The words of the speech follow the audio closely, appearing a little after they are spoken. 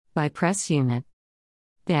By Press Unit.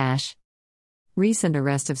 Recent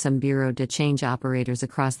arrest of some Bureau de Change operators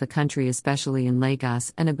across the country, especially in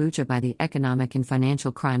Lagos and Abuja, by the Economic and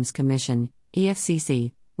Financial Crimes Commission,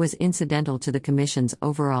 EFCC, was incidental to the Commission's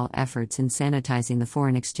overall efforts in sanitizing the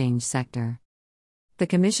foreign exchange sector. The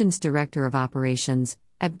Commission's Director of Operations,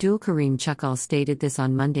 Abdul Karim Chakal, stated this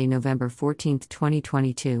on Monday, November 14,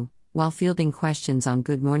 2022, while fielding questions on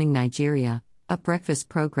Good Morning Nigeria, a breakfast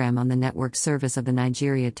program on the network service of the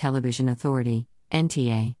Nigeria Television Authority,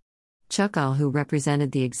 NTA. Chakal, who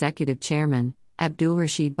represented the executive chairman, Abdul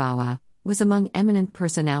Rashid Bawa, was among eminent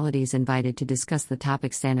personalities invited to discuss the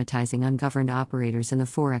topic sanitizing ungoverned operators in the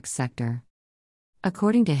forex sector.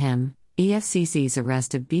 According to him, EFCC's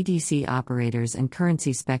arrest of BDC operators and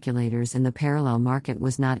currency speculators in the parallel market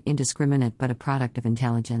was not indiscriminate but a product of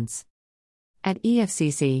intelligence. At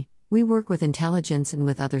EFCC, we work with intelligence and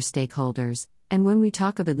with other stakeholders, and when we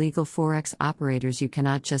talk of illegal forex operators, you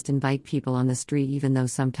cannot just invite people on the street, even though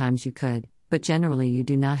sometimes you could, but generally you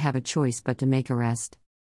do not have a choice but to make arrest.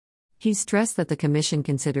 He stressed that the Commission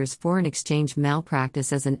considers foreign exchange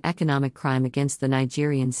malpractice as an economic crime against the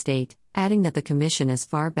Nigerian state, adding that the Commission as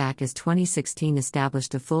far back as 2016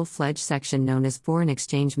 established a full-fledged section known as Foreign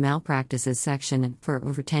Exchange Malpractices Section and for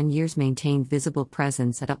over 10 years maintained visible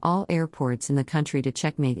presence at all airports in the country to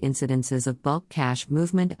checkmate incidences of bulk cash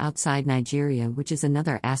movement outside Nigeria, which is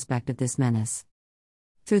another aspect of this menace.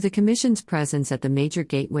 Through the Commission's presence at the major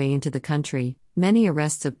gateway into the country, many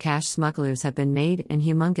arrests of cash smugglers have been made and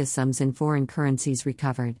humongous sums in foreign currencies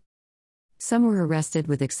recovered. Some were arrested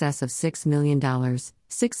with excess of $6 million,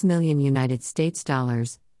 6 million United States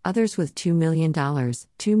dollars, others with $2 million,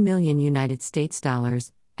 2 million United States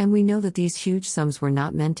dollars, and we know that these huge sums were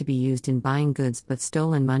not meant to be used in buying goods but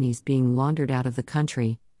stolen monies being laundered out of the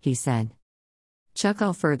country, he said.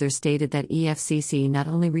 Chakal further stated that EFCC not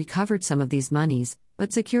only recovered some of these monies,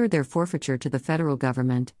 but secured their forfeiture to the federal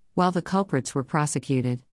government, while the culprits were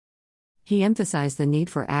prosecuted. He emphasized the need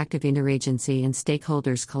for active interagency and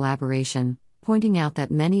stakeholders' collaboration, pointing out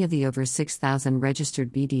that many of the over 6,000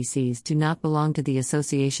 registered BDCs do not belong to the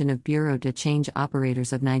Association of Bureau de Change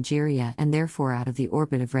Operators of Nigeria and therefore out of the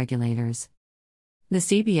orbit of regulators. The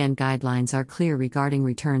CBN guidelines are clear regarding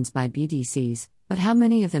returns by BDCs, but how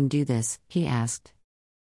many of them do this, he asked.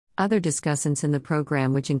 Other discussants in the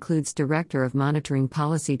program, which includes Director of Monitoring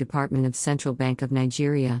Policy Department of Central Bank of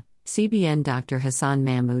Nigeria, CBN Dr. Hassan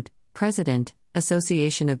Mahmood, President,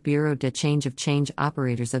 Association of Bureau de Change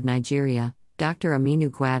Operators of Nigeria, Dr. Aminu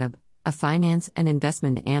Gwadab, a finance and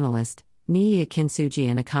investment analyst, Niyi Akinsuji,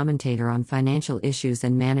 and a commentator on financial issues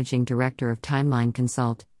and Managing Director of Timeline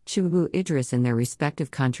Consult, Shuabu Idris, in their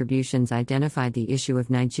respective contributions identified the issue of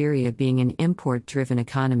Nigeria being an import-driven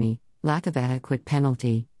economy, lack of adequate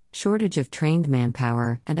penalty, shortage of trained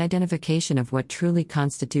manpower, and identification of what truly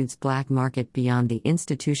constitutes black market beyond the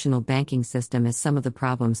institutional banking system as some of the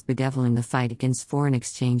problems bedeviling the fight against foreign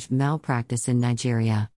exchange malpractice in Nigeria.